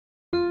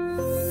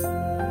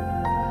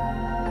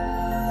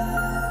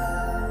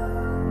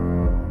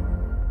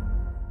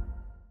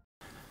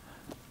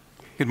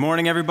Good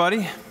morning,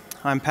 everybody.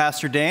 I'm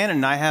Pastor Dan,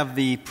 and I have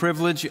the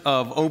privilege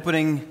of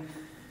opening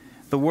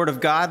the Word of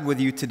God with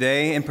you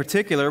today. In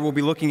particular, we'll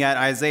be looking at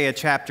Isaiah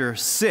chapter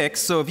 6.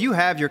 So if you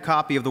have your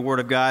copy of the Word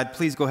of God,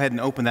 please go ahead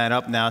and open that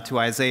up now to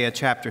Isaiah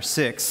chapter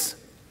 6.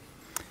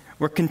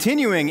 We're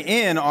continuing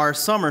in our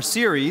summer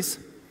series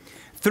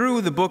through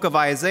the book of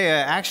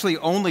Isaiah, actually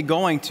only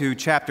going to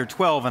chapter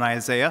 12 in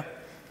Isaiah.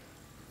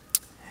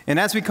 And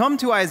as we come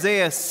to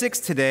Isaiah 6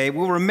 today,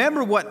 we'll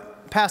remember what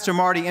Pastor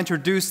Marty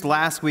introduced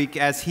last week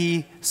as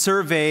he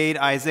surveyed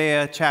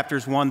Isaiah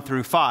chapters 1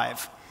 through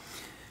 5.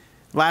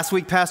 Last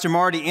week, Pastor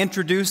Marty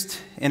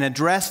introduced and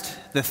addressed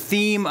the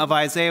theme of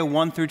Isaiah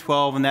 1 through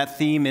 12, and that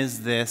theme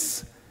is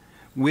this: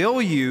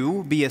 will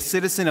you be a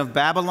citizen of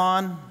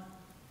Babylon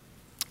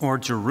or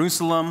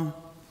Jerusalem?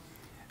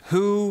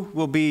 Who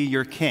will be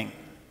your king?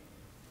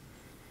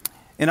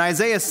 And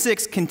Isaiah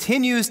 6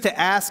 continues to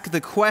ask the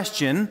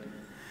question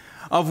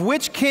of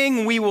which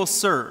king we will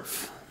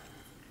serve,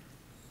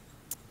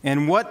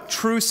 and what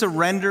true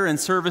surrender and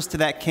service to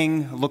that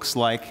king looks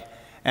like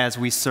as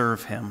we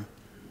serve him.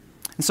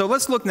 And so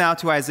let's look now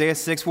to Isaiah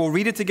 6. We'll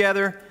read it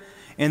together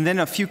and then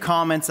a few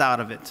comments out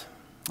of it.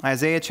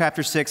 Isaiah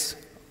chapter 6,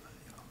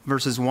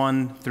 verses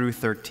 1 through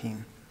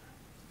 13.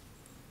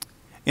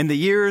 In the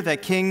year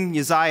that King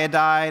Uzziah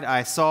died,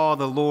 I saw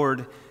the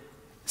Lord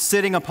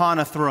sitting upon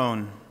a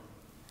throne,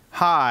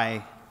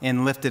 high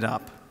and lifted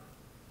up.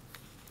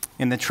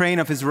 And the train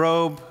of his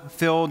robe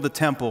filled the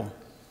temple.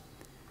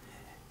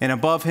 And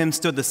above him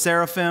stood the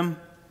seraphim,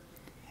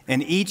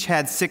 and each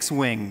had 6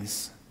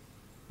 wings.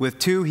 With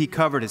 2 he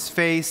covered his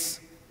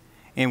face,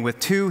 and with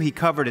 2 he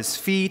covered his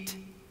feet,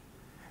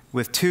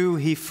 with 2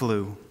 he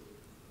flew.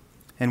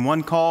 And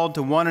one called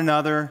to one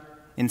another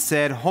and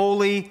said,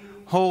 Holy,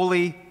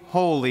 holy,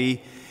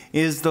 holy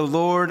is the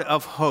Lord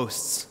of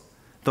hosts.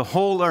 The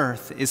whole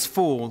earth is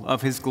full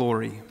of his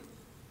glory.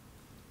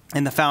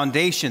 And the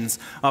foundations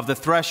of the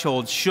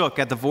threshold shook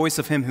at the voice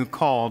of him who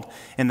called,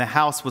 and the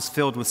house was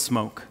filled with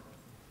smoke.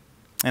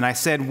 And I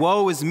said,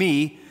 Woe is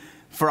me,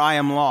 for I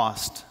am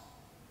lost.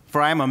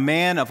 For I am a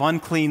man of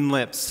unclean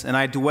lips, and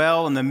I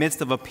dwell in the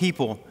midst of a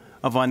people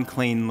of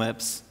unclean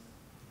lips.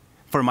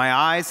 For my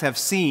eyes have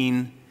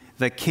seen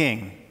the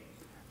King,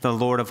 the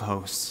Lord of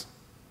hosts.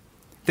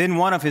 Then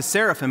one of his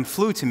seraphim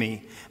flew to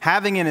me,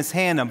 having in his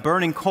hand a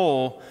burning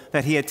coal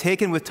that he had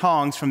taken with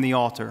tongs from the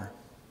altar.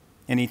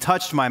 And he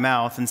touched my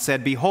mouth and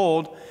said,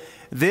 Behold,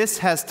 this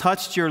has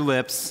touched your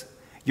lips.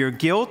 Your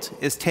guilt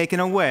is taken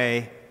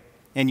away,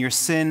 and your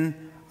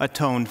sin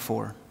atoned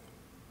for.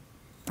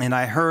 And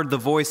I heard the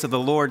voice of the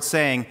Lord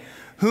saying,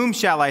 Whom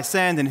shall I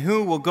send, and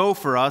who will go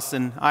for us?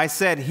 And I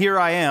said, Here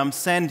I am,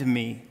 send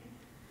me.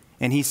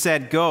 And he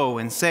said, Go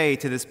and say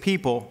to this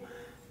people,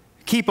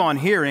 Keep on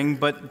hearing,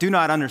 but do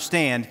not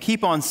understand.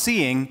 Keep on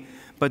seeing,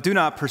 but do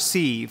not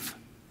perceive.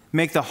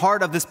 Make the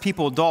heart of this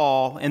people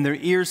dull, and their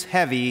ears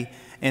heavy,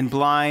 and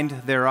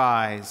blind their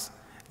eyes,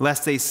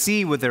 lest they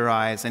see with their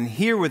eyes, and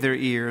hear with their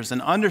ears,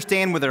 and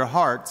understand with their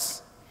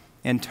hearts,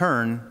 and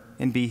turn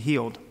and be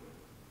healed.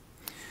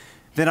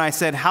 Then I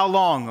said, How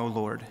long, O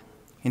Lord?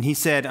 And he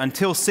said,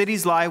 Until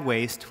cities lie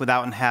waste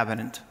without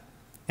inhabitant,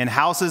 and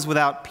houses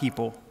without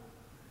people,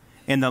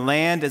 and the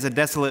land is a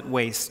desolate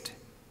waste.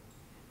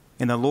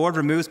 And the Lord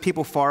removes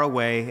people far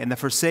away, and the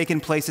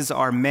forsaken places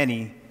are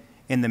many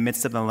in the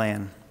midst of the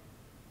land.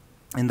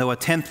 And though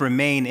 1/10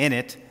 remain in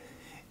it,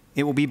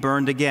 it will be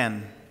burned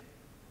again,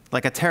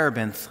 like a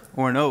terebinth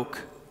or an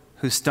oak,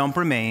 whose stump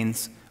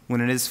remains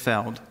when it is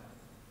felled.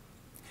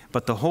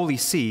 But the holy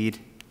seed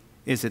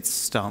is its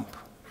stump.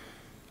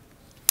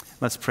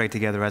 Let's pray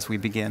together as we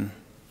begin.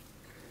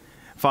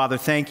 Father,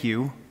 thank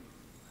you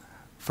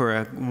for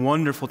a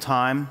wonderful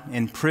time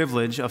and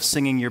privilege of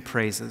singing your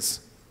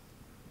praises.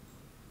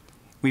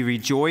 We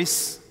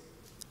rejoice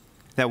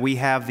that we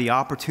have the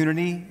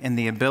opportunity and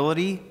the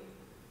ability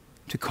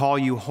to call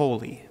you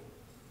holy,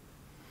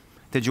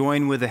 to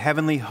join with the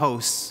heavenly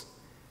hosts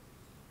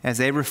as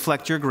they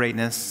reflect your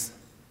greatness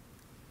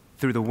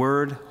through the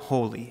word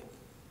holy.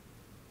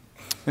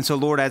 And so,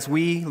 Lord, as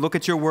we look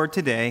at your word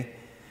today,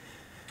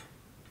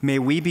 may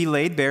we be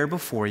laid bare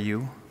before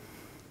you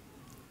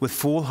with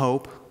full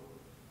hope,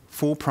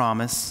 full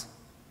promise,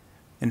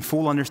 and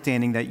full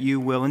understanding that you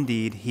will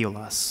indeed heal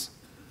us.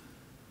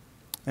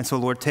 And so,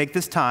 Lord, take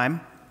this time,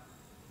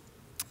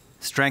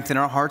 strengthen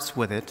our hearts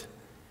with it,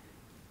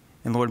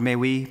 and Lord, may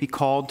we be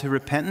called to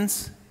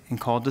repentance and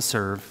called to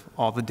serve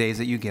all the days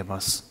that you give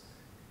us.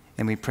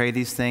 And we pray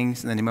these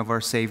things in the name of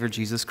our Savior,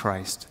 Jesus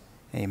Christ.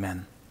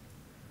 Amen.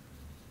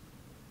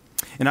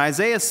 In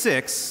Isaiah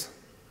 6,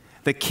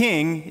 the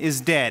king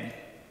is dead.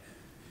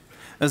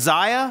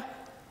 Uzziah,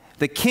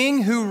 the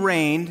king who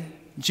reigned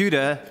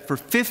Judah for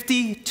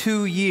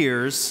 52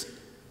 years,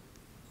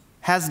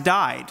 has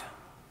died.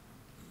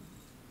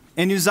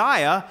 And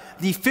Uzziah,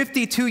 the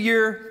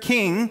 52-year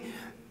king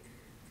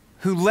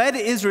who led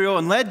Israel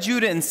and led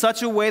Judah in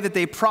such a way that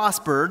they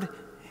prospered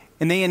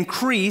and they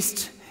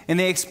increased and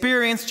they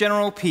experienced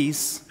general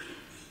peace,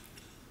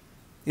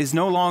 is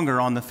no longer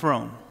on the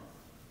throne.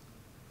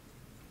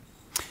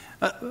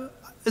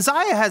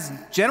 Uzziah has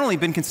generally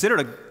been considered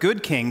a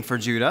good king for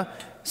Judah.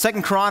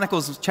 2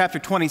 Chronicles chapter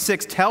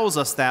 26 tells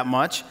us that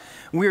much.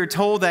 We are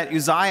told that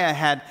Uzziah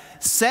had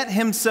set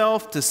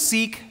himself to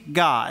seek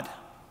God.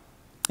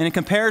 And in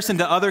comparison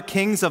to other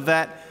kings of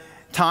that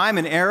time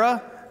and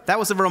era, that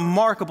was a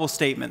remarkable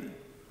statement.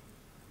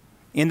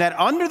 In that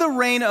under the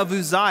reign of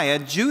Uzziah,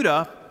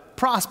 Judah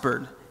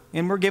prospered.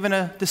 And we're given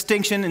a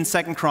distinction in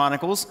 2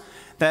 Chronicles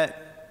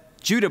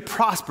that Judah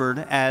prospered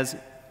as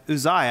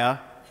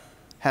Uzziah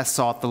has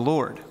sought the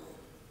Lord.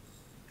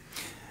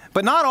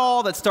 But not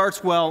all that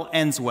starts well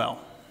ends well.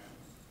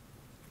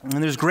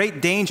 And there's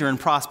great danger in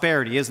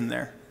prosperity, isn't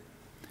there?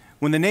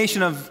 When the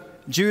nation of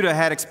Judah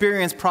had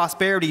experienced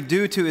prosperity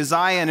due to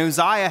Uzziah, and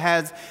Uzziah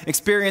has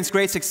experienced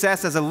great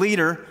success as a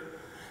leader,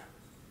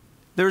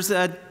 there's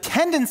a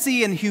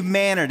tendency in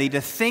humanity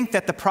to think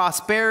that the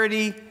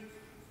prosperity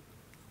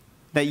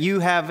that you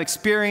have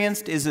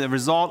experienced is a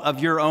result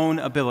of your own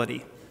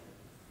ability,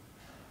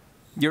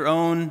 your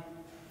own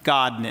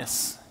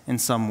godness in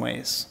some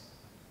ways.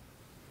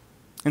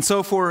 And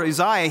so for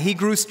Uzziah, he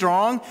grew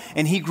strong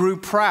and he grew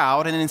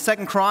proud. And in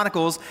 2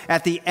 Chronicles,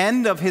 at the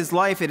end of his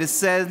life, it is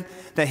said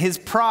that his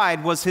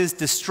pride was his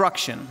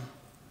destruction.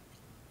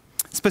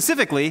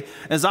 Specifically,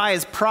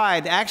 Uzziah's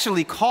pride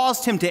actually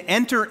caused him to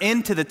enter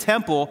into the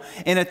temple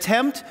and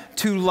attempt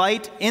to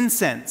light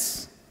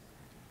incense,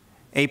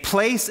 a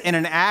place and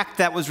an act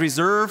that was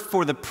reserved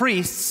for the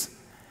priests,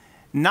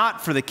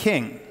 not for the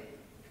king.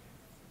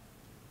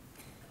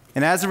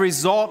 And as a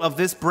result of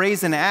this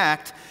brazen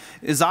act,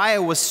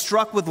 Uzziah was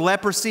struck with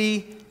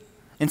leprosy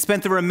and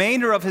spent the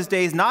remainder of his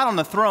days not on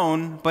the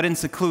throne, but in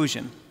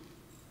seclusion.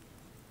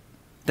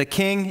 The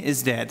king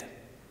is dead.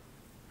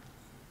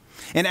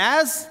 And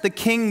as the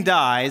king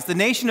dies, the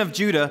nation of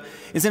Judah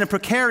is in a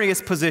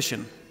precarious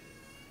position.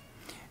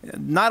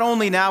 Not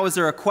only now is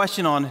there a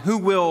question on who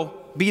will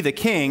be the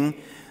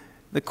king,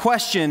 the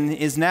question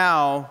is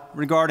now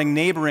regarding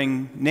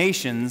neighboring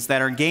nations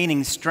that are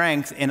gaining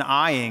strength and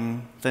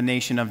eyeing the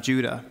nation of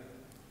Judah.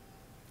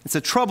 It's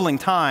a troubling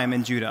time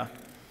in Judah.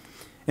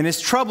 And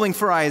it's troubling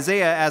for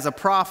Isaiah as a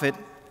prophet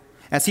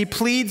as he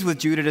pleads with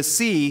Judah to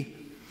see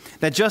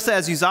that just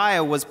as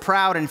Uzziah was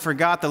proud and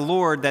forgot the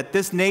Lord, that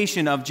this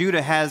nation of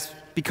Judah has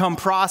become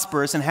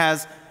prosperous and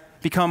has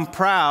become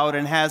proud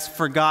and has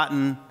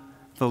forgotten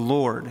the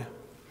Lord.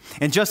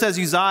 And just as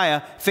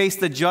Uzziah faced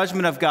the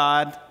judgment of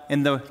God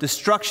and the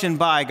destruction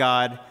by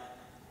God,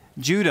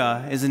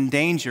 Judah is in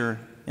danger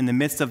in the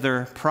midst of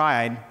their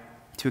pride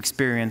to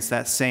experience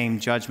that same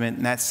judgment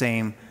and that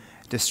same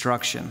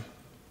destruction.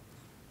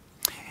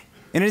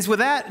 And it is with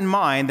that in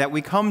mind that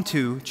we come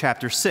to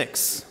chapter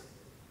 6.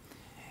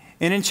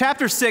 And in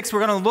chapter 6,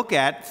 we're going to look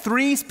at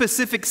 3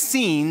 specific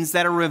scenes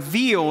that are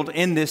revealed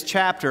in this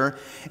chapter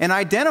and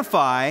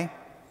identify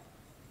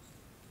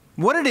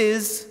what it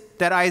is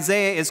that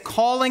Isaiah is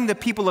calling the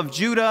people of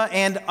Judah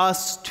and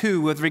us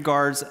to with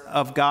regards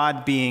of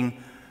God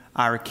being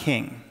our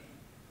king.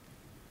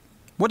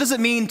 What does it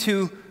mean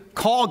to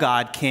call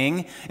God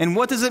king, and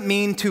what does it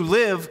mean to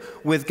live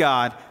with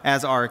God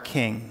as our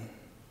king?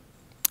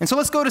 And so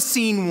let's go to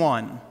scene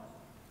 1,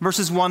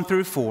 verses 1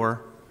 through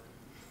 4,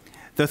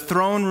 the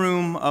throne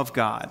room of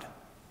God.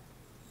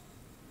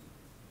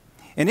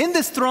 And in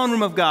this throne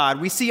room of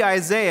God, we see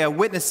Isaiah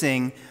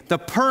witnessing the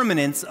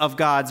permanence of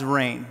God's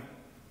reign.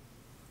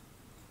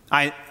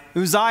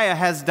 Uzziah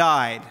has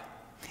died.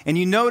 And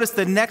you notice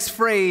the next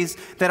phrase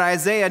that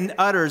Isaiah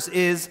utters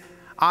is,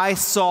 I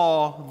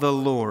saw the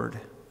Lord.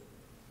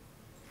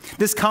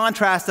 This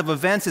contrast of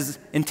events is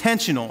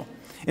intentional.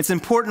 It's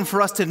important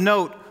for us to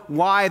note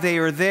why they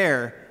are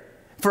there.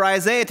 For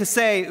Isaiah to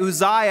say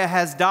Uzziah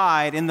has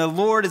died and the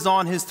Lord is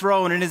on his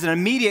throne, and it is an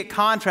immediate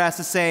contrast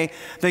to say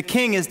the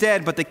king is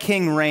dead, but the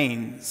king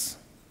reigns.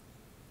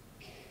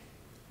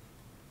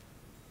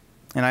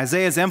 And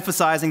Isaiah is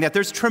emphasizing that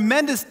there's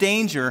tremendous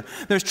danger,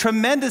 there's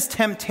tremendous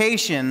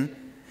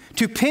temptation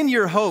to pin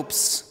your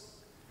hopes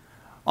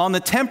on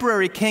the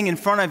temporary king in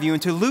front of you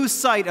and to lose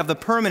sight of the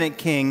permanent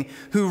king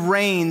who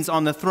reigns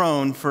on the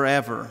throne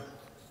forever.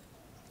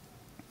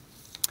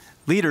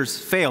 Leaders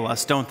fail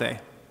us, don't they?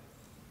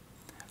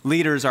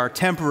 Leaders are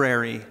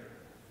temporary.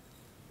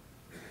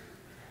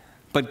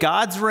 But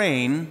God's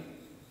reign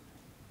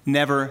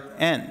never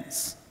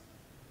ends.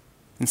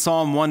 In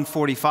Psalm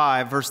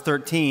 145, verse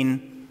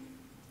 13,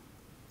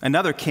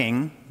 another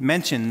king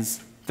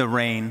mentions the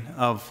reign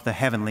of the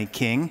heavenly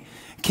king.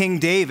 King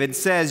David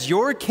says,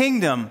 your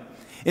kingdom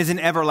is an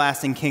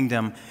everlasting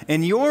kingdom,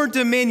 and your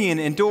dominion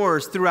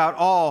endures throughout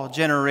all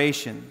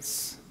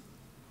generations.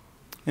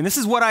 And this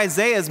is what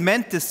Isaiah is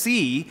meant to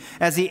see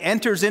as he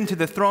enters into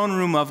the throne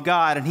room of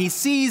God. And he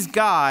sees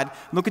God,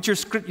 look at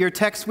your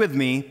text with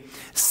me,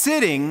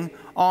 sitting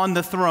on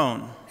the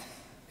throne.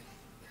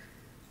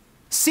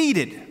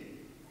 Seated.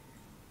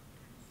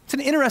 It's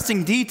an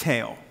interesting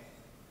detail.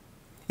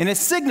 And it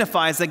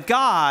signifies that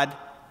God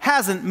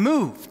hasn't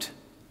moved.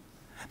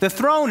 The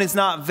throne is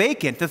not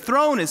vacant. The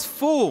throne is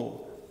full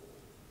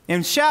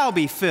and shall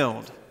be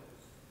filled.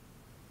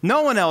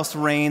 No one else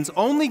reigns.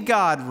 Only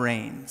God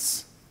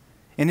reigns.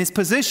 And his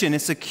position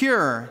is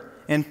secure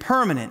and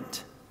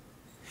permanent.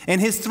 And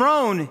his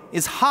throne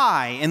is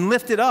high and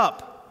lifted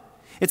up.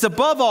 It's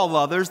above all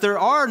others. There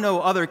are no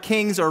other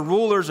kings or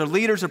rulers or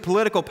leaders or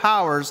political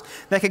powers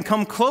that can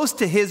come close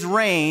to his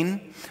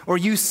reign or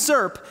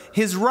usurp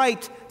his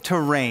right to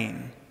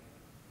reign.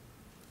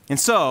 And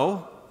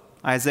so,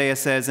 Isaiah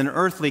says, an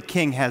earthly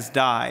king has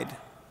died,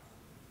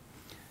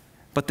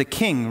 but the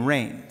king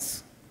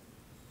reigns.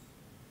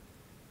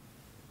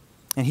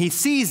 And he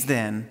sees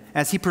then,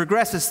 as he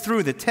progresses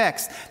through the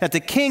text, that the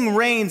king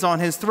reigns on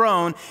his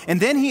throne, and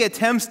then he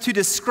attempts to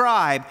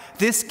describe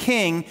this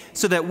king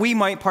so that we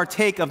might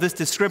partake of this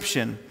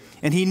description.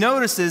 And he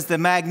notices the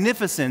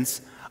magnificence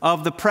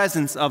of the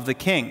presence of the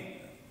king.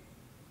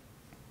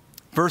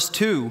 Verse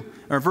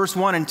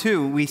 1 and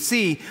 2, we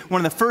see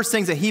one of the first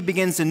things that he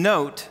begins to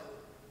note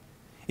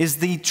is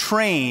the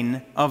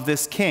train of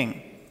this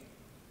king.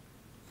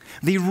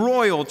 The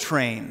royal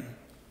train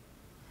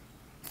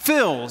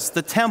fills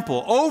the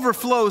temple,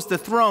 overflows the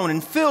throne,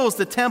 and fills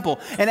the temple.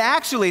 And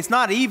actually, it's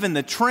not even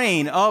the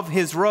train of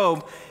his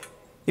robe.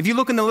 If you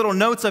look in the little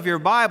notes of your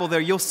Bible there,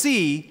 you'll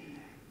see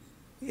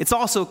it's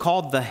also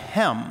called the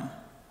hem.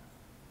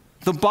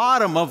 The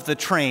bottom of the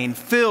train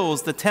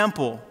fills the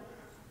temple.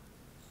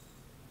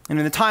 And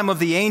in the time of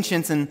the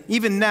ancients, and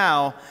even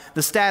now,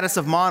 the status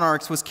of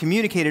monarchs was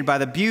communicated by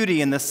the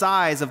beauty and the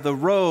size of the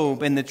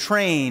robe and the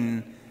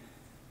train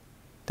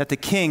that the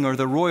king or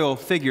the royal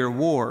figure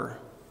wore.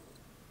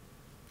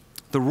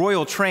 The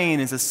royal train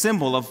is a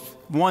symbol of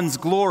one's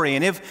glory.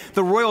 And if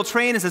the royal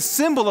train is a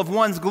symbol of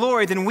one's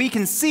glory, then we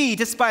can see,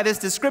 just by this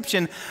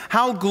description,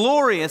 how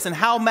glorious and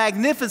how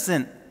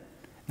magnificent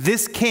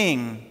this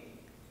king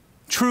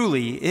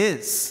truly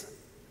is.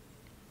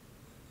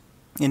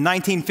 In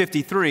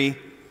 1953,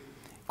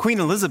 Queen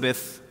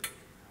Elizabeth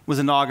was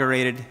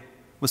inaugurated,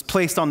 was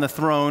placed on the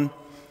throne,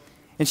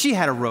 and she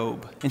had a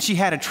robe, and she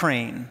had a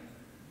train.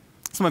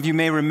 Some of you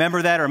may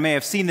remember that or may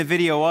have seen the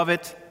video of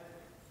it.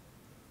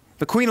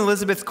 The Queen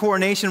Elizabeth's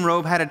coronation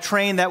robe had a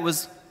train that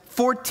was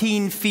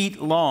 14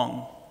 feet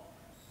long.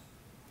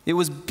 It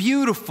was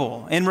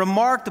beautiful and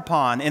remarked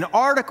upon, and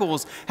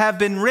articles have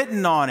been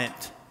written on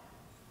it.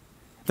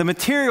 The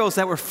materials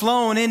that were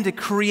flown in to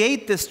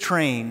create this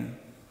train.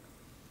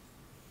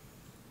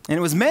 And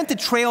it was meant to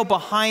trail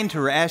behind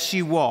her as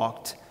she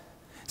walked,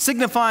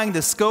 signifying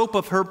the scope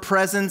of her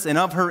presence and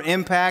of her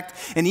impact.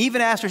 And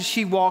even after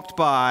she walked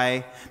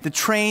by, the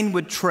train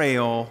would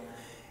trail,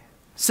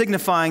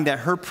 signifying that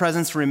her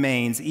presence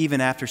remains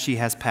even after she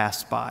has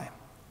passed by.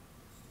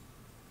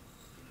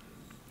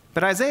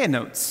 But Isaiah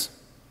notes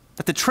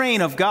that the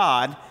train of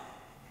God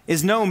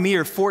is no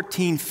mere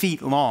 14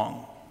 feet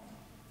long,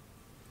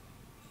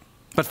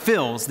 but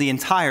fills the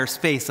entire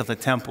space of the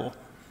temple.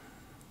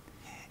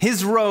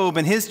 His robe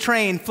and his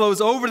train flows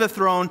over the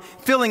throne,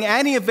 filling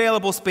any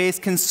available space,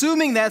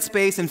 consuming that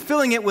space, and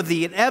filling it with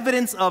the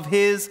evidence of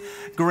his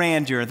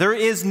grandeur. There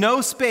is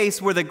no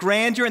space where the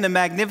grandeur and the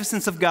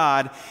magnificence of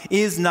God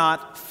is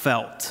not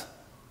felt.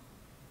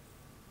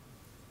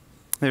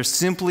 There's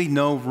simply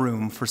no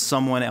room for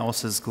someone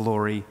else's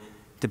glory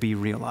to be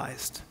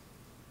realized.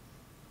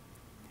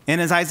 And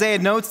as Isaiah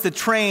notes the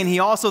train, he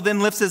also then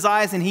lifts his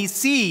eyes and he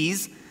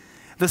sees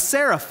the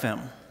seraphim.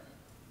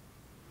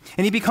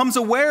 And he becomes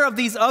aware of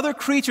these other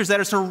creatures that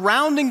are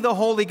surrounding the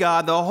holy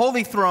God, the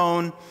holy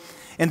throne,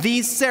 and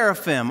these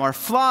seraphim are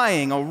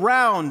flying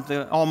around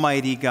the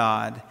Almighty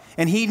God.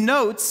 And he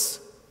notes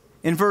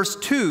in verse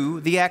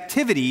 2 the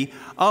activity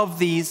of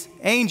these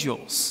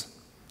angels.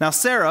 Now,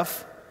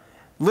 seraph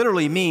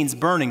literally means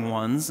burning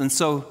ones, and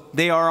so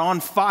they are on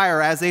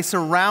fire as they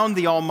surround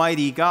the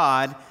Almighty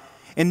God.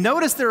 And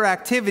notice their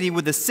activity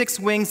with the 6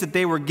 wings that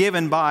they were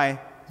given by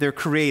their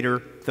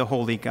Creator, the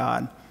holy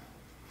God.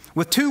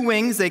 With 2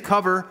 wings, they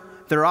cover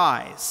their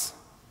eyes,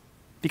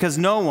 because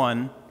no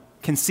one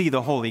can see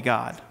the holy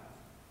God.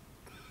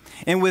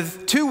 And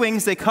with 2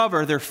 wings, they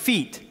cover their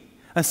feet,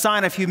 a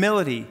sign of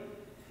humility,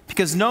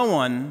 because no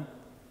one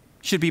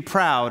should be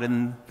proud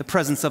in the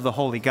presence of the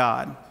holy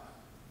God.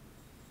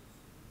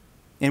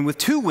 And with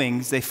 2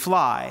 wings, they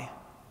fly,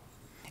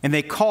 and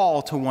they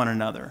call to one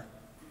another.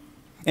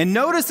 And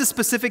notice the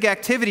specific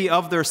activity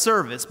of their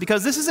service,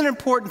 because this is an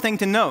important thing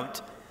to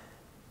note.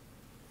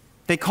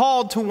 They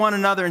called to one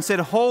another and said,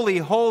 "Holy,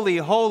 holy,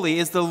 holy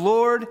is the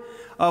Lord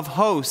of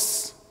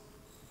hosts.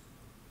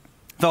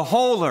 The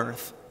whole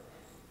earth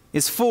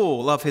is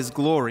full of his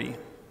glory."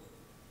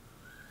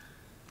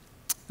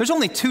 There's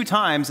only 2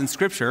 times in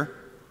Scripture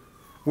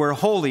where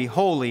holy,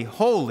 holy,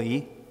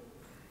 holy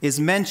is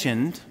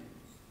mentioned,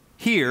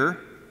 here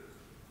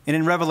and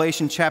in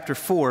Revelation chapter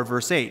 4,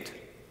 verse 8.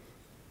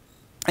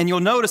 And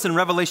you'll notice in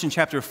Revelation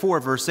chapter 4,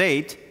 verse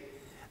 8,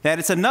 that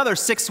it's another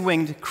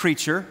 6-winged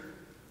creature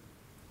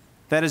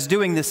that is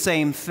doing the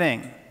same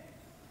thing.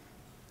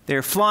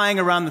 They're flying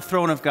around the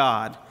throne of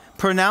God,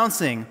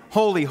 pronouncing,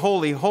 "Holy,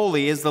 holy,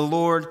 holy is the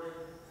Lord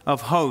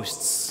of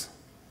hosts."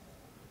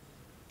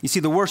 You see,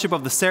 the worship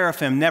of the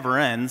seraphim never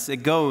ends.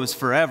 It goes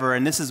forever,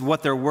 and this is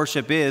what their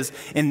worship is,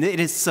 and it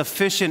is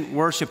sufficient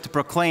worship to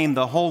proclaim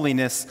the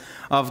holiness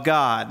of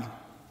God.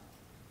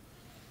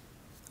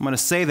 I'm going to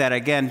say that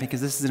again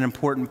because this is an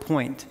important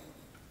point.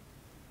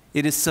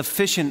 It is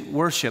sufficient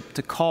worship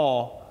to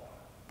call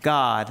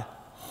God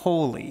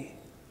holy.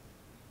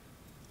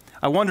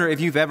 I wonder if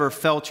you've ever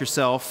felt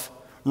yourself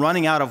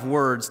running out of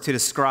words to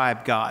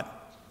describe God.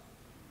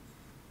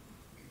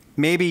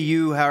 Maybe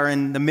you are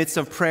in the midst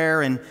of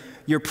prayer and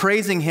you're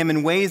praising him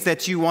in ways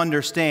that you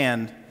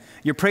understand.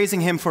 You're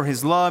praising him for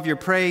his love. You're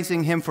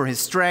praising him for his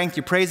strength.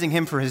 You're praising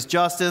him for his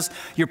justice.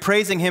 You're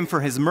praising him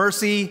for his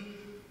mercy.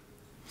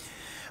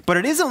 But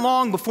it isn't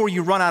long before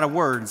you run out of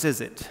words,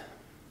 is it?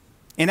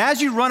 And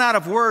as you run out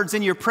of words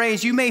in your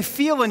praise, you may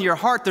feel in your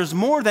heart there's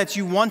more that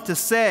you want to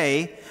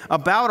say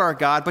about our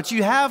God, but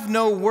you have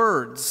no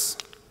words.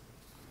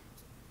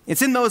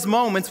 It's in those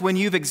moments when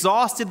you've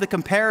exhausted the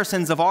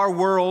comparisons of our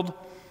world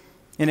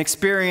and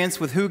experience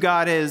with who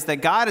God is,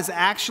 that God has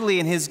actually,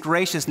 in his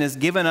graciousness,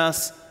 given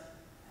us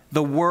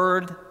the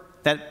word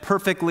that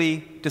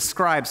perfectly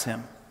describes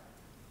him.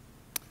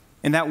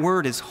 And that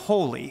word is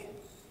holy.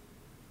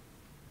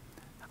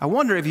 I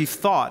wonder if you've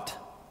thought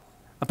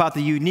about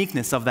the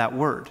uniqueness of that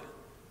word.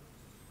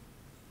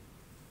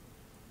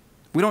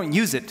 We don't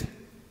use it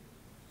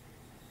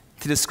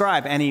to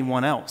describe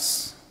anyone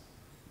else.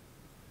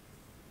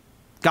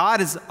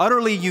 God is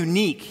utterly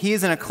unique. He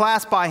is in a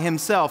class by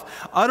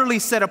himself, utterly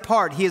set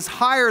apart. He is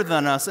higher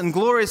than us and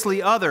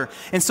gloriously other.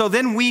 And so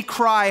then we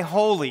cry,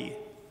 holy.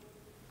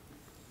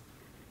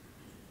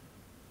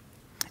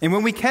 And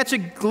when we catch a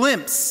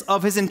glimpse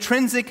of his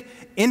intrinsic,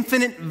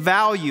 infinite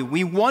value,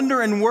 we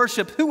wonder and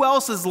worship who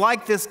else is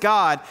like this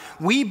God.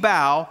 We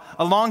bow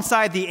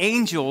alongside the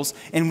angels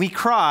and we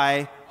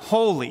cry,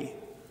 holy.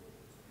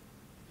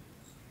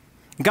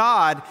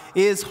 God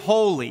is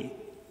holy.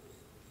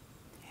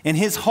 And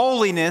his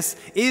holiness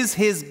is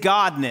his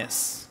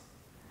godness.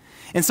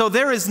 And so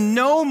there is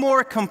no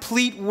more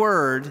complete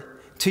word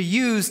to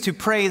use to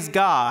praise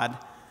God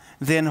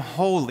than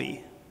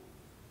holy.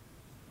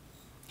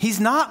 He's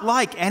not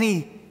like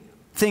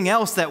anything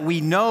else that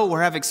we know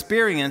or have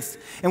experienced,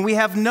 and we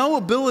have no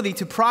ability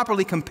to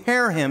properly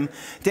compare him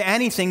to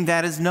anything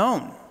that is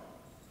known.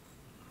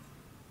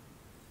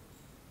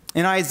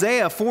 In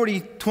Isaiah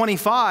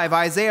 40:25,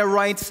 Isaiah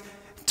writes,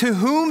 "To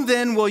whom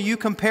then will you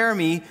compare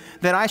me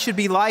that I should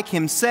be like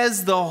him,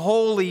 says the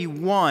Holy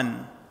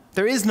One."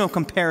 There is no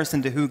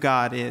comparison to who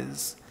God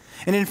is.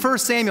 And in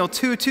 1 Samuel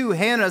 2:2,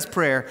 Hannah's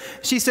prayer,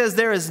 she says,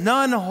 "There is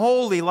none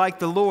holy like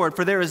the Lord,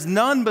 for there is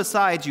none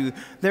beside you.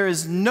 There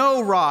is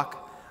no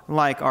rock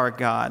like our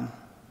God."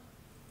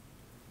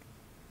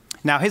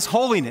 Now, his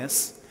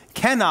holiness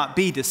cannot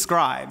be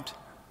described.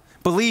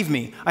 Believe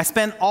me, I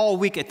spent all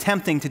week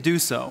attempting to do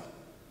so.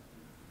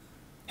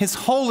 His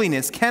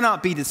holiness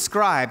cannot be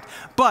described,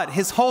 but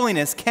his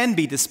holiness can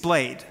be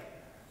displayed.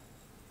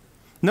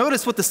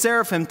 Notice what the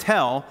seraphim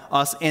tell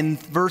us in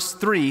verse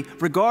 3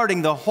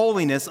 regarding the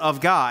holiness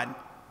of God.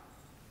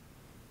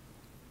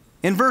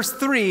 In verse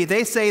 3,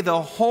 they say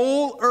the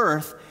whole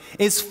earth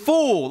is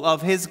full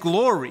of his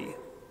glory.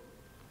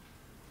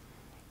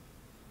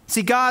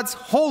 See, God's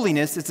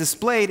holiness is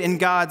displayed in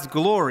God's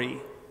glory.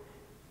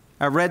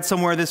 I read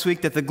somewhere this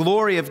week that the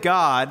glory of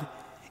God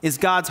is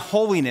God's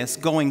holiness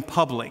going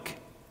public.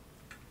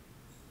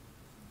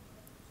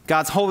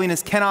 God's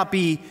holiness cannot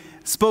be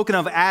spoken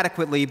of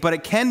adequately, but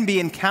it can be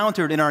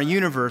encountered in our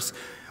universe,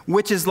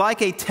 which is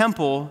like a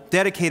temple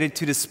dedicated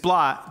to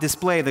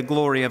display the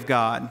glory of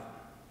God.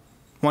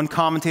 One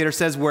commentator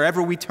says,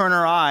 wherever we turn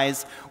our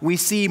eyes, we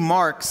see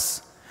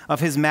marks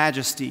of his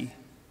majesty,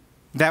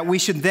 that we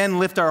should then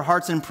lift our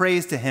hearts in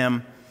praise to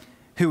him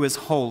who is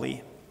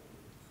holy.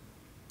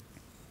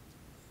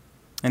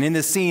 And in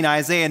this scene,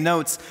 Isaiah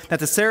notes that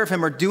the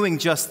seraphim are doing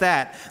just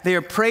that. They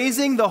are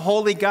praising the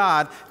holy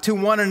God to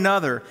one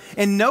another.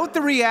 And note the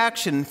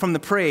reaction from the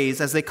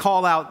praise as they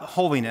call out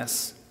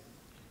holiness.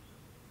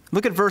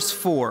 Look at verse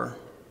 4.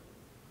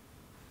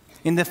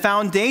 "And the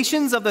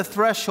foundations of the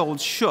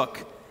threshold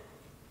shook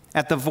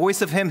at the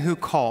voice of him who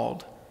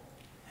called,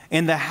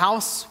 and the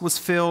house was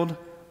filled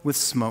with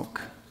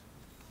smoke."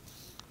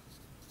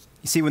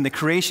 You see, when the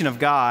creation of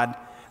God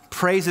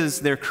praises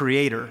their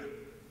creator,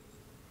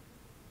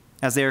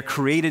 as they are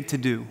created to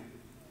do,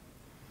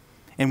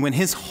 and when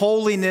his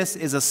holiness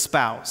is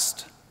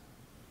espoused,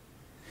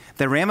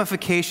 the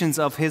ramifications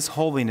of his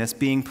holiness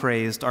being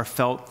praised are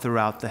felt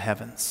throughout the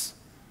heavens.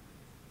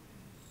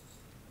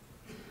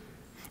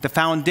 The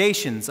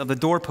foundations of the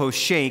doorpost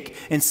shake,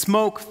 and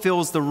smoke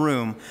fills the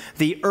room.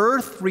 The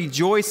earth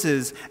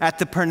rejoices at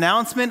the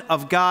pronouncement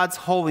of God's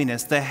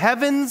holiness. The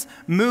heavens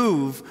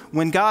move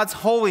when God's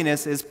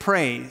holiness is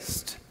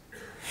praised.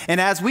 And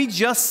as we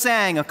just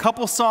sang a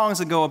couple songs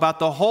ago about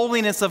the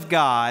holiness of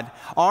God,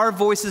 our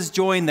voices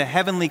join the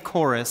heavenly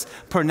chorus,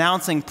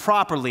 pronouncing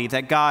properly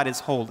that God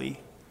is holy.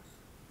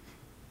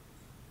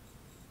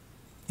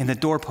 And the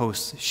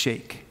doorposts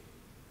shake.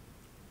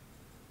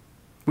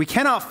 We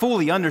cannot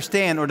fully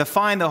understand or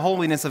define the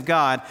holiness of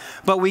God,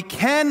 but we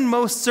can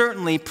most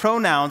certainly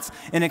pronounce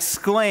and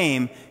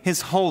exclaim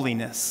his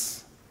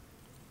holiness.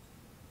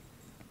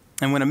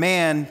 And when a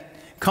man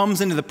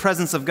comes into the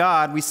presence of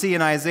God, we see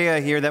in Isaiah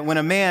here that when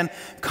a man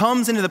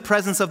comes into the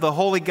presence of the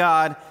holy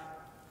God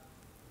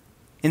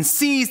and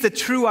sees the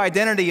true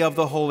identity of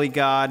the holy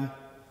God,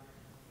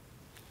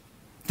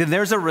 then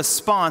there's a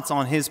response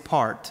on his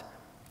part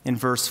in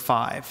verse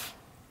 5.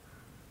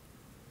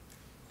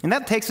 And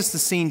that takes us to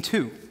scene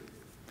 2,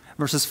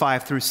 verses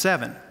 5 through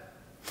 7.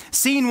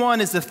 Scene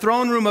 1 is the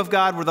throne room of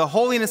God, where the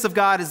holiness of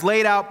God is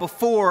laid out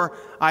before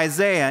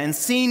Isaiah. And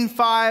scene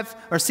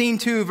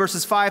 2,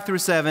 verses 5 through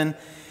 7,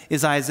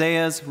 is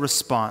Isaiah's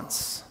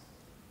response.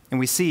 And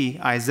we see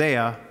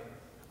Isaiah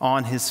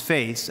on his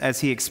face as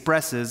he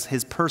expresses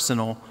his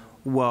personal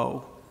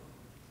woe.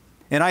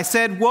 And I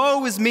said,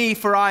 "Woe is me,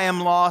 for I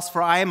am lost,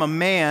 for I am a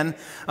man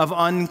of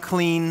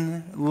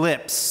unclean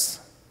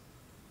lips."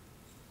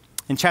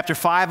 In chapter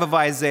 5 of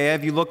Isaiah,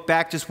 if you look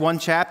back just one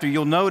chapter,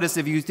 you'll notice,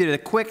 if you did a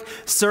quick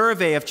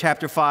survey of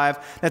chapter 5,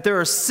 that there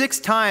are 6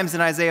 times in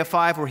Isaiah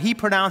 5 where he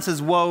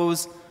pronounces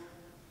woes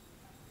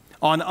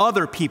on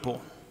other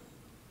people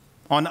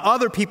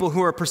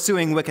who are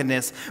pursuing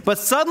wickedness. But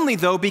suddenly,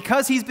 though,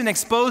 because he's been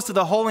exposed to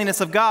the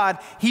holiness of God,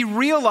 he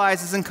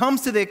realizes and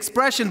comes to the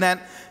expression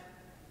that,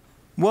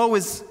 woe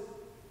is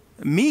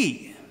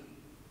me.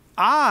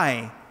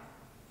 I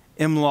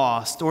am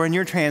lost. Or in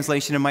your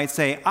translation, it might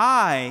say,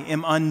 I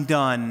am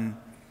undone.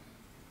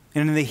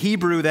 And in the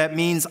Hebrew, that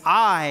means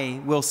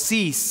I will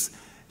cease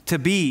to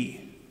be.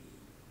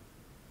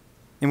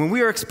 And when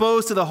we are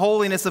exposed to the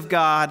holiness of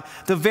God,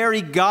 the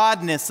very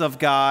godness of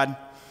God,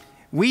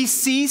 we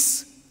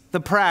cease the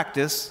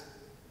practice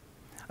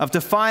of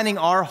defining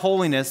our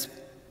holiness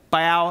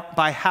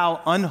by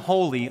how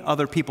unholy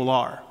other people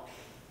are.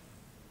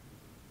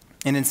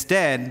 And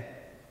instead,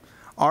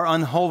 our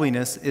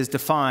unholiness is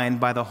defined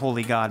by the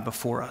holy God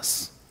before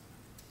us.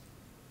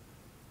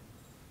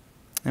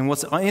 And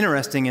what's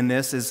interesting in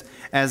this is,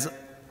 as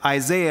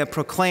Isaiah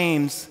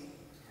proclaims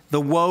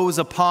the woes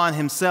upon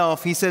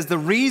himself, he says the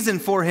reason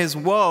for his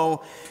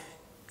woe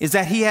is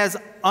that he has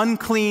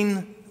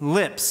unclean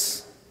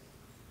lips.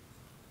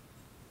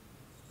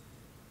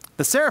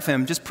 The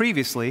seraphim, just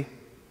previously,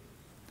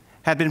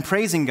 had been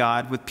praising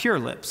God with pure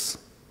lips.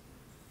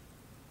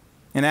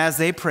 And as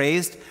they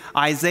praised,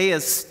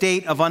 Isaiah's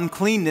state of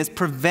uncleanness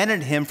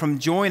prevented him from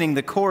joining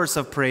the chorus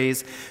of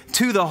praise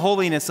to the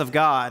holiness of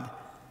God.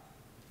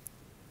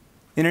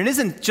 And it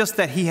isn't just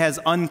that he has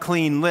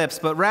unclean lips,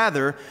 but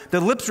rather the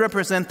lips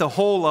represent the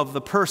whole of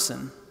the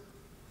person.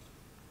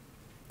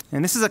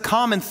 And this is a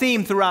common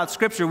theme throughout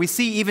Scripture. We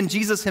see even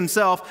Jesus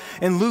himself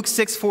in Luke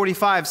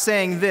 6:45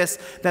 saying this,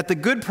 that the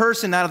good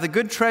person out of the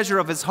good treasure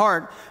of his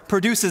heart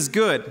produces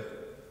good.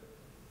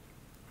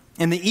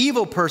 And the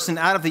evil person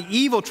out of the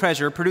evil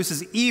treasure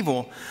produces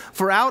evil.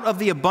 For out of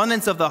the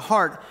abundance of the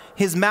heart,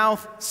 his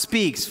mouth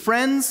speaks.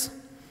 Friends,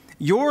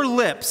 your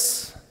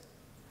lips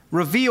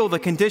reveal the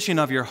condition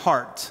of your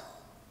heart.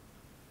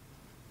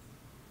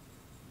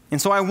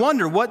 And so I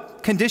wonder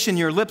what condition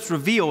your lips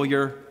reveal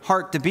your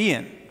heart to be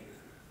in.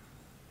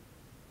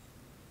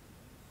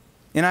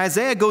 And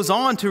Isaiah goes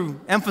on to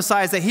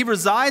emphasize that he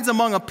resides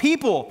among a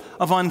people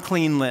of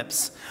unclean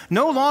lips.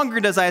 No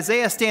longer does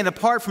Isaiah stand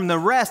apart from the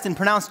rest and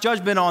pronounce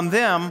judgment on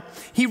them.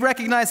 He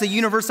recognized the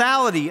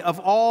universality of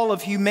all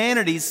of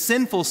humanity's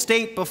sinful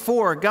state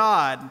before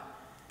God.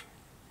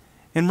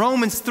 In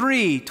Romans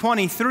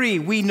 3:23,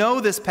 we know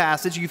this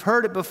passage. You've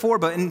heard it before,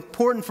 but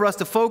important for us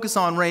to focus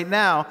on right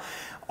now.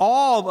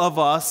 All of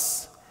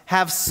us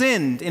have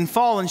sinned and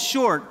fallen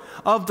short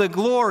of the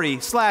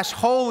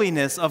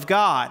glory/holiness of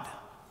God.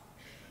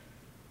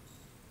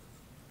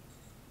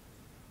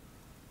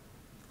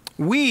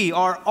 We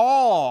are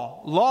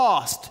all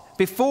lost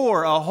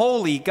before a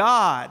holy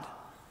God.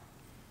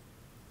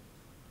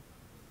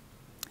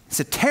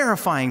 It's a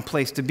terrifying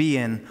place to be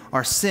in,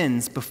 our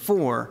sins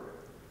before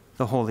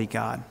the holy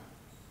God.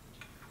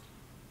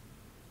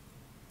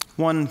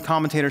 One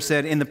commentator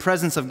said, in the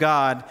presence of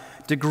God,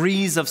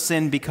 degrees of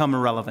sin become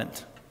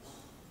irrelevant.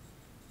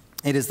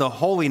 It is the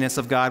holiness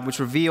of God which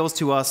reveals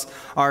to us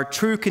our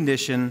true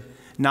condition,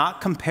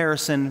 not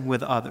comparison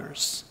with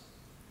others.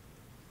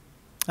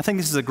 I think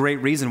this is a great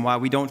reason why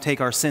we don't take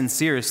our sin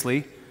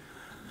seriously.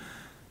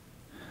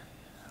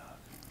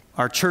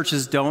 Our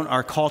churches don't,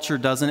 our culture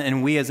doesn't,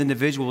 and we as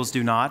individuals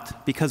do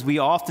not, because we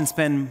often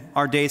spend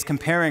our days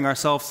comparing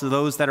ourselves to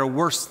those that are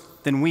worse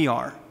than we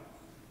are.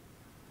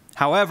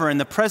 However, in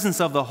the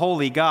presence of the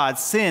holy God,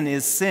 sin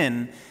is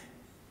sin,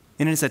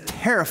 and it's a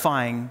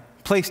terrifying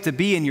place to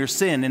be in your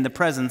sin in the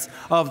presence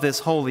of this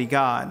holy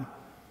God.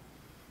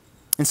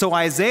 And so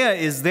Isaiah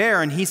is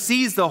there, and he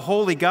sees the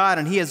holy God,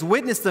 and he has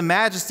witnessed the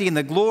majesty and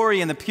the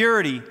glory and the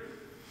purity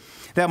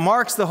that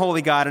marks the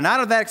holy God. And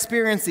out of that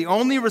experience, the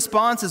only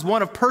response is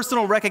one of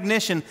personal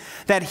recognition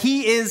that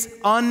he is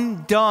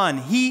undone.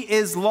 He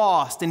is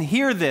lost. And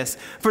hear this,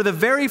 for the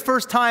very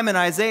first time in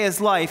Isaiah's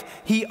life,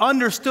 he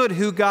understood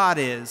who God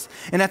is.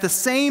 And at the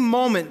same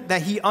moment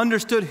that he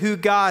understood who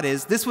God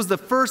is, this was the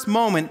first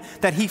moment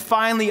that he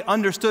finally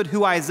understood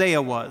who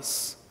Isaiah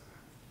was.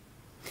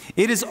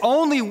 It is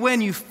only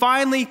when you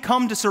finally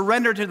come to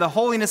surrender to the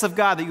holiness of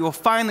God that you will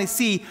finally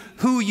see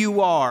who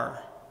you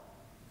are.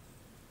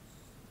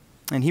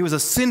 And he was a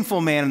sinful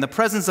man in the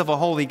presence of a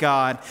holy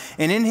God.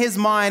 And in his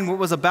mind, what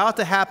was about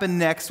to happen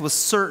next was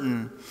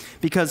certain,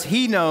 because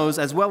he knows,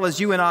 as well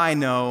as you and I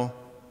know,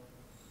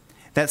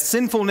 that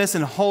sinfulness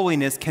and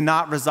holiness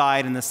cannot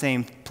reside in the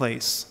same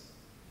place.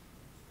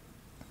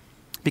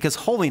 Because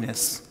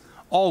holiness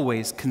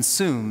always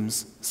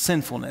consumes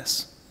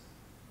sinfulness.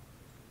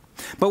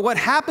 But what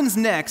happens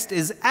next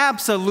is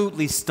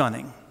absolutely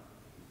stunning.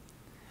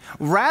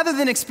 Rather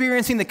than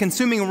experiencing the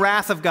consuming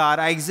wrath of God,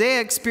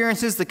 Isaiah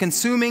experiences the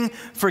consuming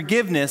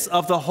forgiveness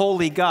of the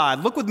holy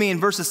God. Look with me in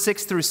verses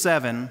 6 through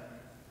 7.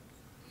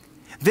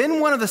 Then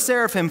one of the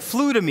seraphim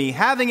flew to me,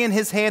 having in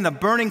his hand a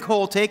burning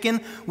coal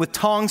taken with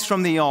tongs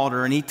from the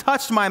altar. And he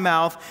touched my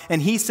mouth,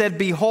 and he said,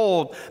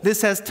 "Behold,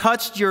 this has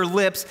touched your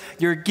lips.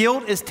 Your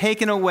guilt is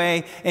taken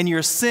away, and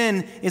your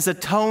sin is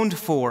atoned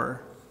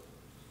for."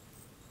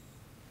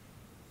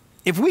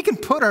 If we can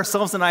put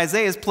ourselves in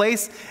Isaiah's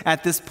place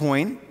at this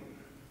point,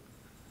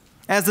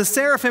 as the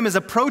seraphim is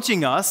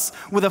approaching us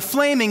with a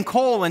flaming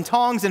coal and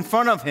tongs in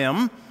front of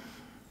him,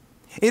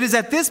 it is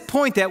at this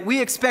point that we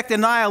expect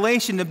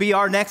annihilation to be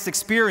our next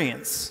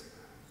experience.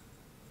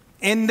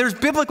 And there's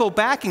biblical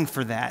backing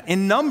for that.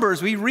 In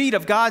Numbers, we read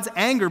of God's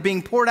anger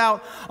being poured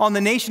out on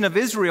the nation of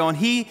Israel, and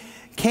he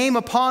came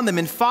upon them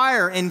in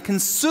fire and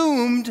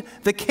consumed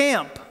the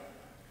camp.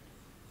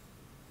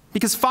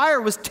 Because fire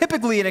was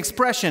typically an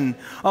expression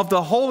of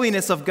the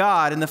holiness of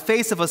God in the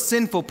face of a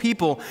sinful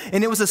people,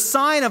 and it was a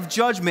sign of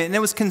judgment, and it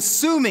was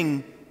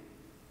consuming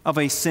of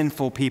a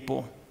sinful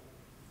people.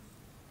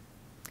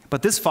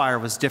 But this fire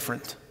was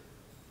different.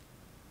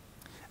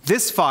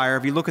 This fire,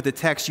 if you look at the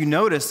text, you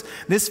notice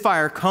this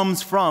fire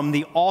comes from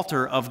the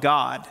altar of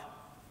God.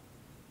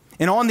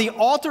 And on the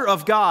altar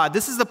of God,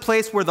 this is the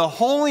place where the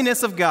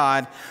holiness of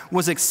God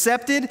was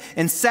accepted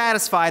and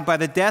satisfied by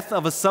the death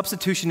of a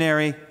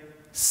substitutionary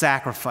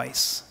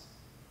sacrifice.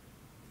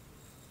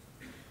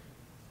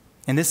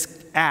 And this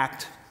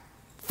act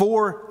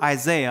for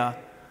Isaiah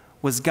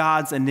was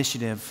God's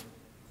initiative.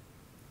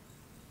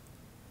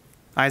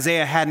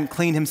 Isaiah hadn't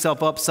cleaned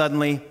himself up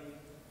suddenly,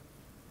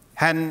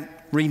 hadn't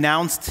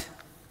renounced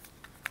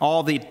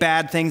all the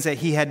bad things that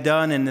he had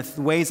done and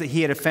the ways that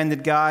he had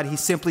offended God. He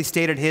simply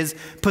stated his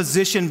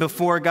position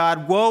before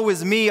God. "Woe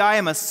is me, I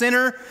am a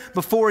sinner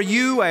before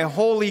you, a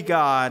holy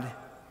God."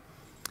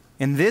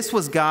 And this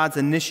was God's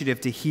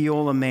initiative to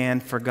heal a man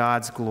for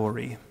God's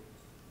glory.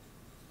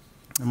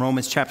 And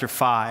Romans chapter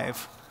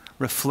 5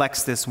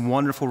 reflects this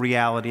wonderful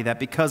reality that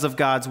because of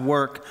God's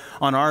work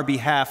on our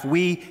behalf,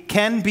 we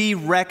can be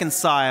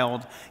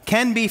reconciled,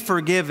 can be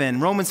forgiven.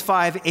 Romans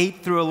 5,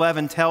 8 through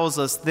 11 tells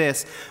us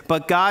this: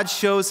 "But God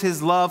shows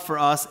his love for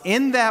us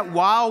in that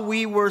while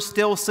we were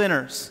still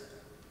sinners,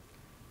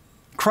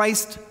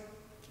 Christ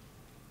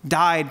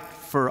died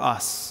for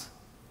us,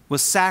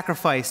 was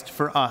sacrificed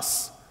for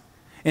us.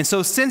 And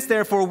so since,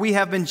 therefore, we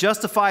have been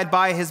justified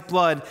by his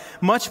blood,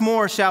 much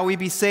more shall we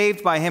be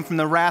saved by him from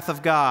the wrath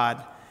of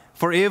God.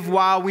 For if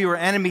while we were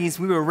enemies,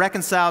 we were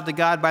reconciled to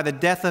God by the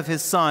death of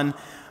his Son,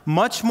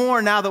 much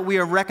more now that we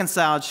are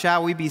reconciled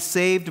shall we be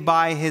saved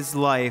by his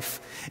life.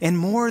 And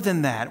more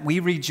than that, we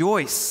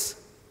rejoice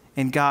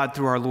in God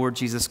through our Lord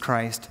Jesus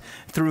Christ,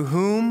 through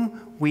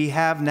whom we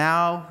have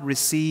now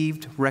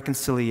received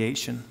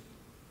reconciliation."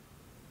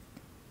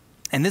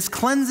 And this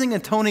cleansing,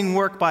 atoning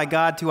work by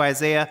God to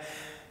Isaiah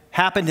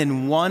happened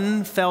in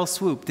one fell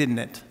swoop, didn't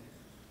it?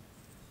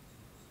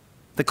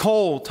 The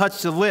coal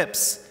touched the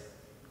lips.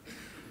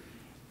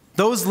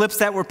 Those lips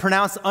that were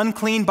pronounced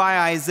unclean by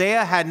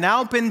Isaiah had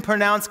now been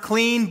pronounced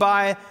clean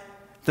by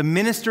the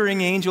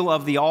ministering angel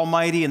of the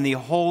Almighty and the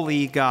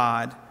holy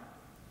God.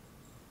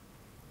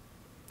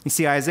 You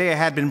see, Isaiah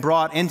had been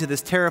brought into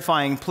this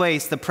terrifying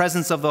place, the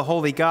presence of the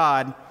holy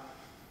God,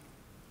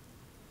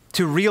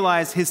 to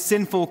realize his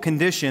sinful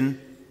condition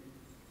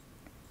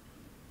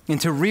and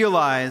to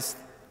realize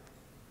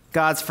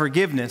God's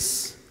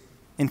forgiveness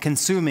and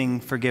consuming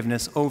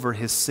forgiveness over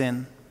his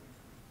sin.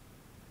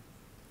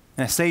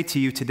 And I say to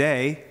you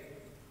today,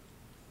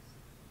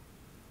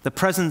 the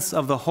presence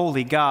of the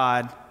holy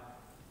God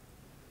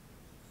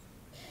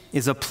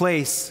is a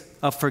place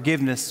of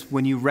forgiveness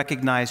when you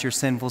recognize your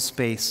sinful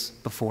space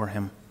before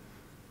him.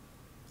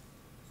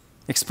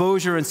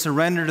 Exposure and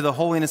surrender to the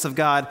holiness of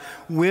God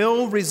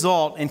will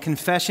result in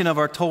confession of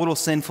our total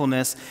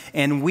sinfulness,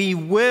 and we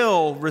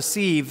will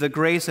receive the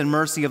grace and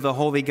mercy of the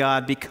holy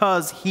God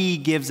because he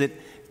gives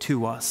it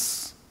to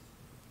us.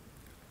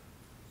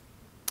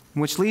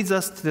 Which leads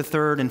us to the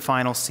third and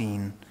final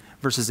scene,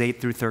 verses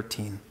 8 through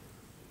 13.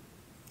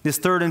 This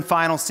third and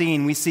final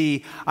scene, we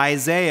see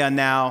Isaiah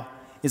now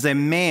is a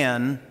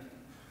man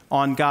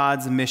on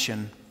God's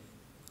mission.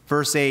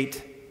 Verse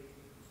 8,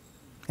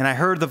 "And I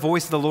heard the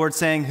voice of the Lord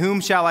saying,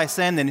 'Whom shall I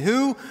send, and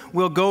who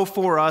will go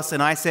for us?'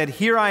 And I said,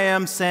 'Here I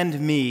am, send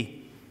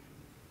me.'"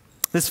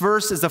 This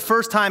verse is the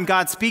first time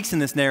God speaks in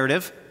this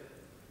narrative,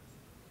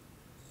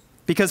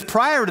 because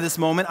prior to this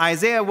moment,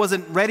 Isaiah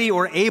wasn't ready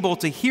or able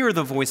to hear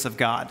the voice of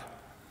God.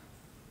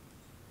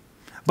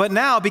 But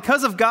now,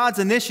 because of God's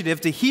initiative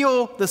to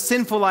heal the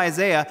sinful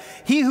Isaiah,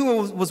 he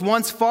who was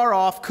once far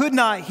off, could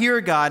not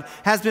hear God,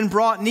 has been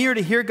brought near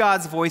to hear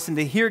God's voice and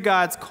to hear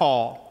God's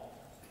call.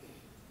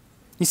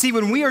 You see,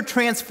 when we are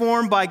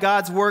transformed by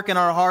God's work in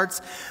our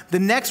hearts, the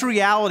next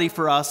reality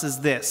for us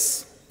is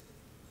this.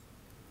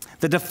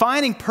 The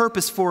defining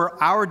purpose for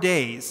our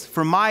days,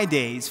 for my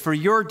days, for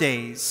your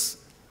days,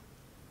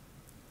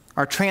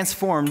 are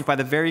transformed by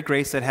the very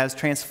grace that has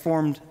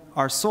transformed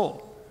our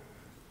soul.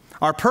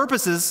 Our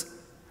purposes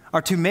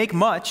are to make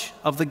much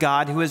of the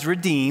God who has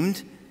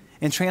redeemed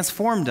and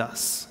transformed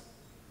us.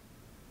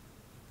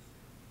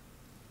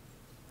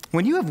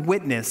 When you have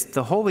witnessed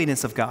the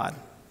holiness of God,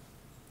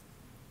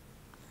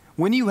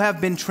 when you have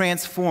been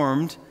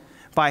transformed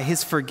by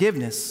his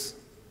forgiveness,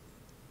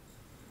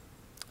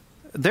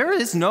 there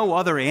is no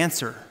other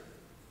answer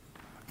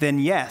than,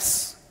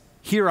 yes,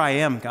 here I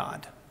am,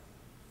 God.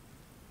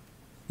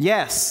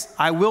 Yes,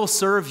 I will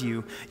serve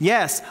you.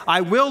 Yes,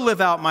 I will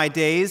live out my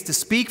days to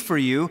speak for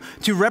you,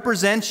 to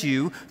represent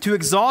you, to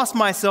exhaust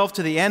myself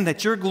to the end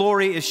that your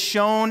glory is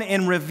shown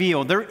and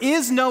revealed. There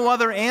is no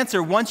other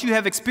answer once you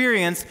have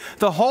experienced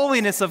the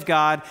holiness of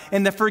God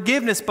and the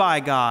forgiveness by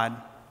God.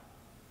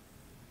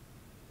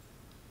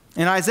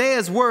 And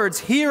Isaiah's words,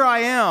 here I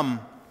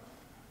am,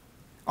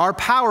 are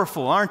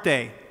powerful, aren't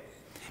they?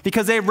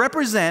 Because they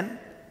represent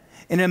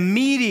an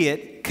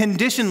immediate,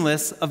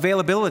 conditionless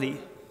availability.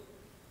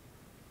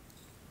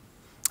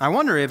 I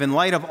wonder if, in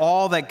light of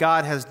all that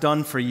God has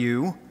done for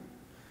you,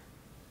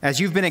 as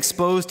you've been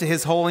exposed to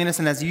his holiness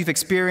and as you've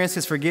experienced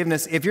his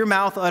forgiveness, if your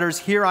mouth utters,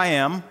 here I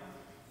am,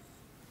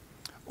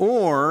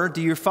 or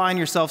do you find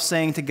yourself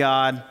saying to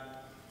God,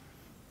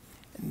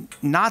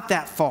 not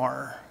that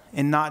far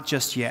and not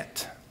just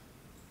yet?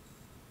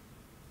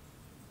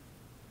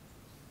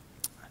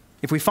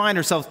 If we find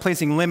ourselves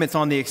placing limits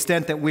on the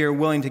extent that we are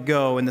willing to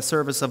go in the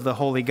service of the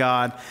holy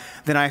God,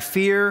 then I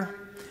fear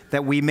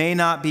that we may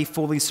not be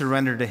fully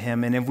surrendered to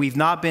him, and if we've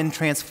not been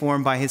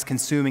transformed by his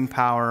consuming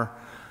power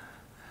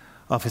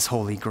of his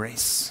holy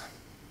grace.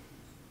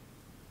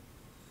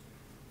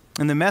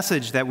 And the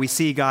message that we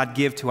see God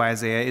give to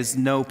Isaiah is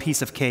no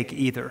piece of cake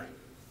either.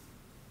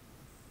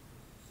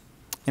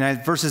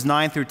 In verses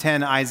 9 through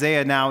 10,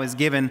 Isaiah now is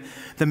given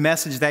the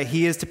message that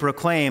he is to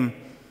proclaim.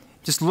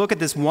 Just look at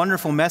this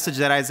wonderful message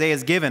that Isaiah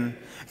is given.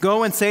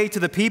 Go and say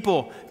to the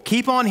people,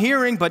 keep on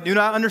hearing, but do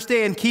not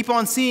understand. Keep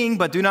on seeing,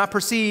 but do not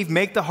perceive.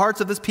 Make the hearts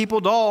of this people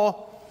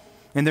dull,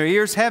 and their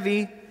ears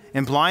heavy,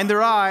 and blind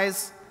their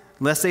eyes,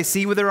 lest they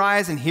see with their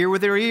eyes and hear with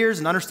their ears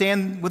and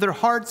understand with their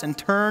hearts and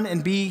turn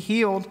and be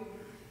healed.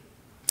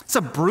 It's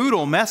a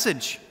brutal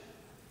message.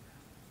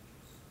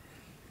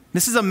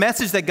 This is a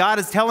message that God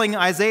is telling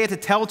Isaiah to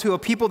tell to a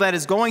people that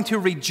is going to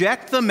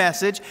reject the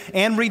message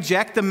and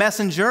reject the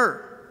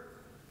messenger.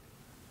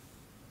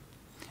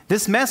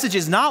 This message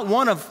is not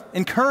one of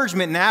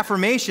encouragement and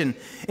affirmation.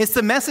 It's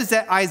the message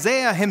that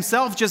Isaiah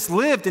himself just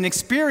lived and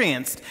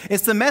experienced.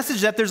 It's the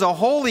message that there's a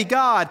holy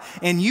God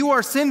and you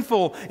are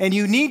sinful and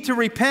you need to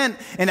repent,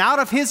 and out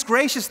of his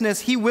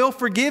graciousness he will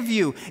forgive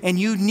you, and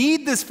you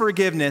need this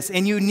forgiveness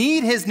and you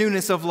need his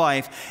newness of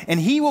life, and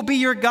he will be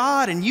your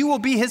God and you will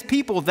be his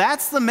people.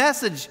 That's the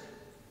message.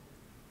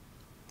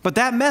 But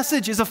that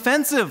message is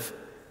offensive.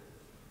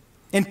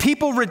 And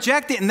people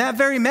reject it, and that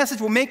very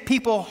message will make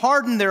people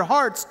harden their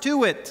hearts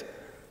to it.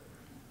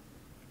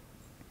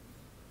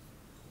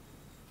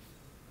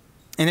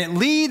 And it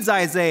leads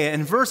Isaiah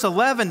in verse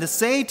 11 to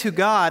say to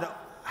God,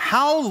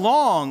 how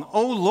long,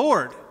 O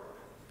Lord?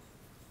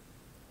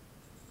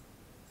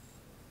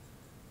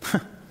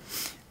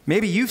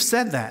 Maybe you've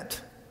said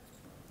that.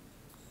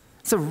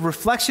 It's a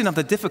reflection of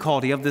the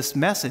difficulty of this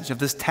message, of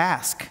this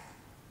task.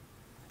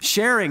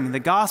 Sharing the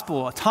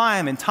gospel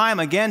time and time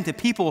again to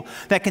people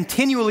that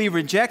continually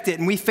reject it,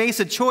 and we face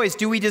a choice.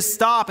 Do we just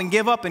stop and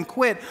give up and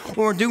quit,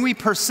 or do we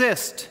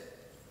persist?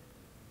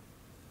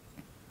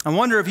 I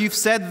wonder if you've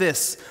said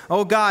this,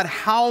 oh God,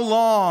 how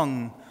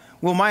long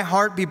will my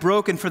heart be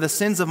broken for the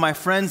sins of my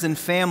friends and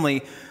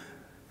family?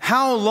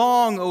 How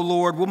long, O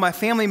Lord, will my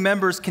family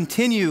members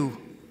continue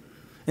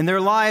in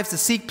their lives to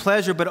seek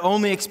pleasure but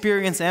only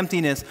experience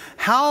emptiness?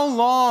 How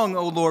long,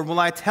 O Lord, will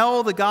I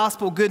tell the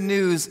gospel good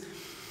news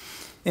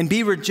and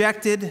be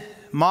rejected,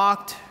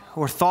 mocked,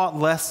 or thought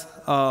less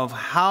of?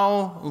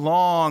 How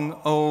long,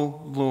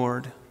 O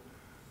Lord?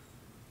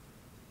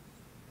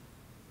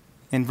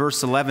 In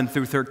verse 11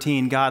 through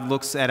 13, God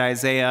looks at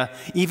Isaiah,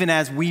 even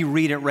as we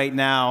read it right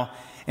now,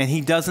 and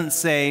he doesn't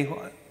say,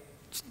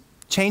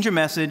 change your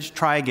message,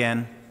 try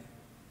again.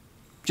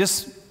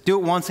 Just do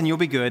it once and you'll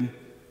be good.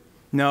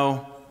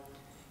 No,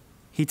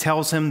 he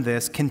tells him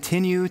this,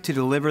 continue to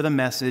deliver the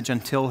message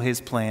until his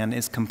plan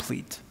is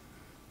complete.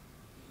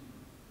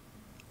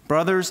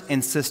 Brothers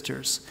and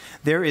sisters,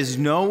 there is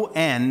no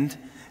end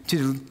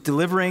to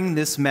delivering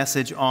this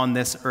message on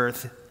this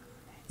earth.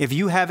 If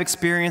you have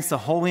experienced the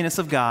holiness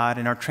of God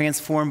and are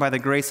transformed by the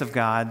grace of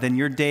God, then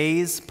your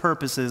day's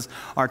purposes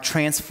are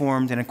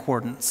transformed in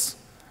accordance.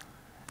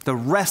 The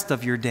rest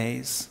of your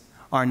days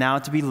are now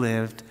to be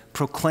lived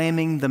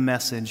proclaiming the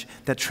message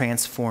that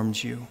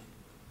transformed you.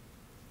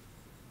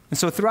 And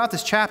so throughout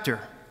this chapter,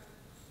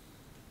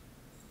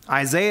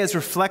 Isaiah is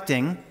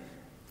reflecting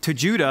to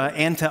Judah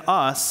and to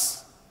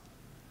us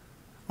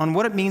on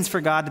what it means for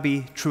God to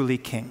be truly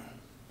king.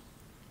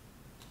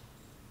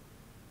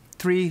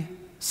 3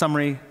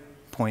 summary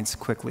points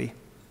quickly.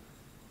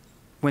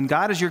 When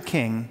God is your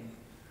king,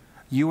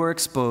 you are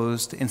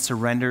exposed and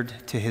surrendered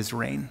to his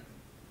reign.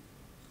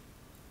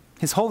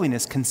 His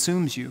holiness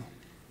consumes you.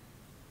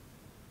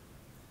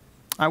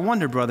 I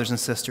wonder, brothers and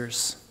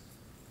sisters,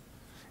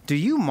 do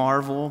you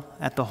marvel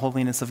at the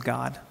holiness of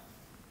God?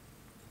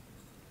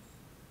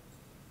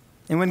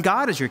 And when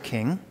God is your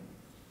king,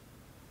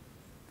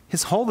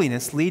 his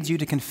holiness leads you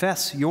to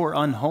confess your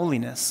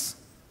unholiness.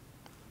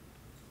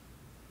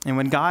 And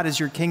when God is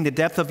your king, the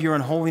depth of your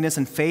unholiness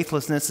and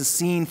faithlessness is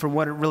seen for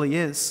what it really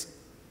is: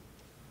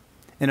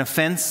 an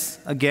offense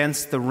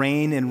against the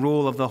reign and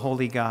rule of the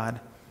holy God.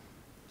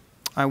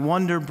 I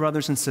wonder,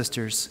 brothers and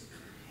sisters,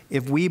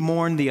 if we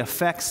mourn the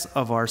effects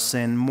of our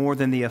sin more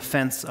than the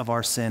offense of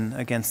our sin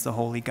against the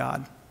holy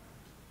God.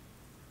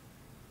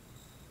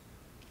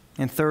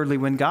 And thirdly,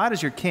 when God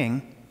is your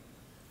king,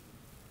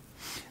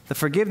 the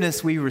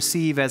forgiveness we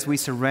receive as we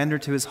surrender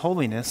to his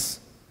holiness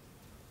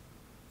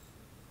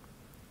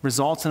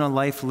results in a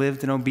life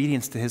lived in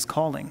obedience to his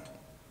calling.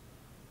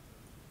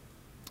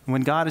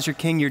 When God is your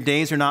king, your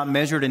days are not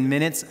measured in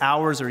minutes,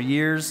 hours, or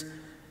years,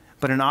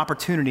 but in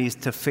opportunities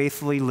to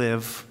faithfully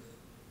live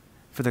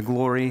for the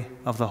glory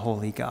of the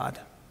holy God.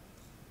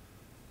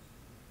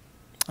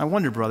 I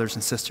wonder, brothers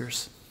and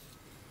sisters,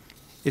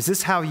 is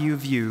this how you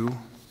view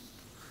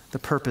the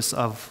purpose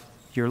of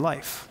your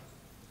life?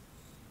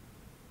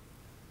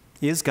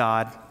 Is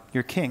God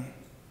your king?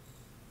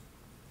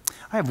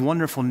 I have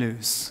wonderful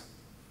news.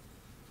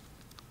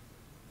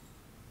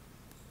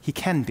 He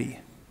can be.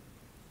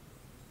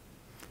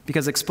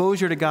 Because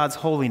exposure to God's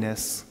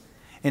holiness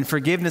and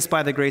forgiveness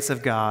by the grace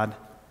of God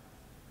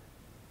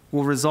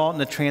will result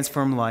in a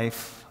transformed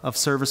life of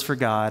service for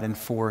God and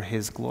for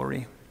his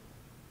glory.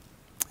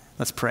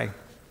 Let's pray.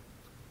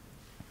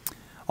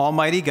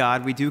 Almighty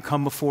God, we do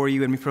come before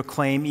you and we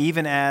proclaim,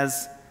 even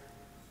as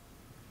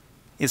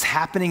is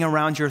happening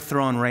around your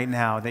throne right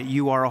now, that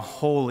you are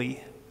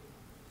holy.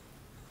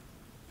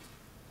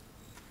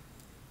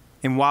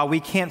 And while we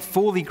can't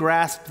fully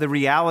grasp the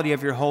reality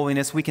of your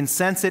holiness, we can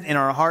sense it in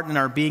our heart and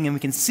our being, and we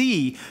can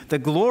see the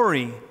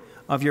glory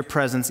of your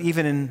presence,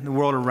 even in the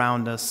world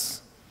around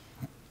us.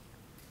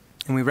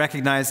 And we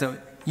recognize that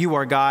you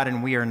are God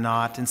and we are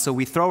not. And so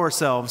we throw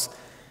ourselves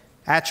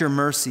at your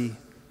mercy,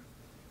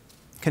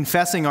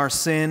 confessing our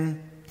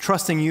sin,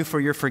 trusting you for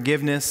your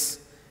forgiveness.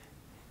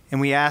 And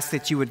we ask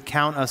that you would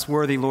count us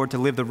worthy, Lord, to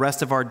live the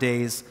rest of our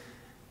days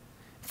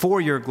for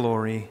your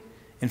glory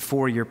and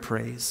for your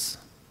praise.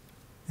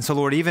 And so,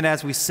 Lord, even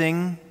as we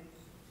sing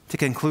to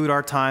conclude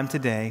our time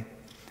today,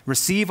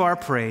 receive our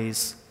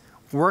praise,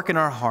 work in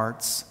our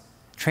hearts,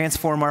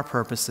 transform our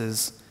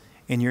purposes.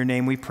 In your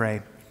name we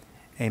pray.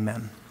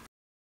 Amen.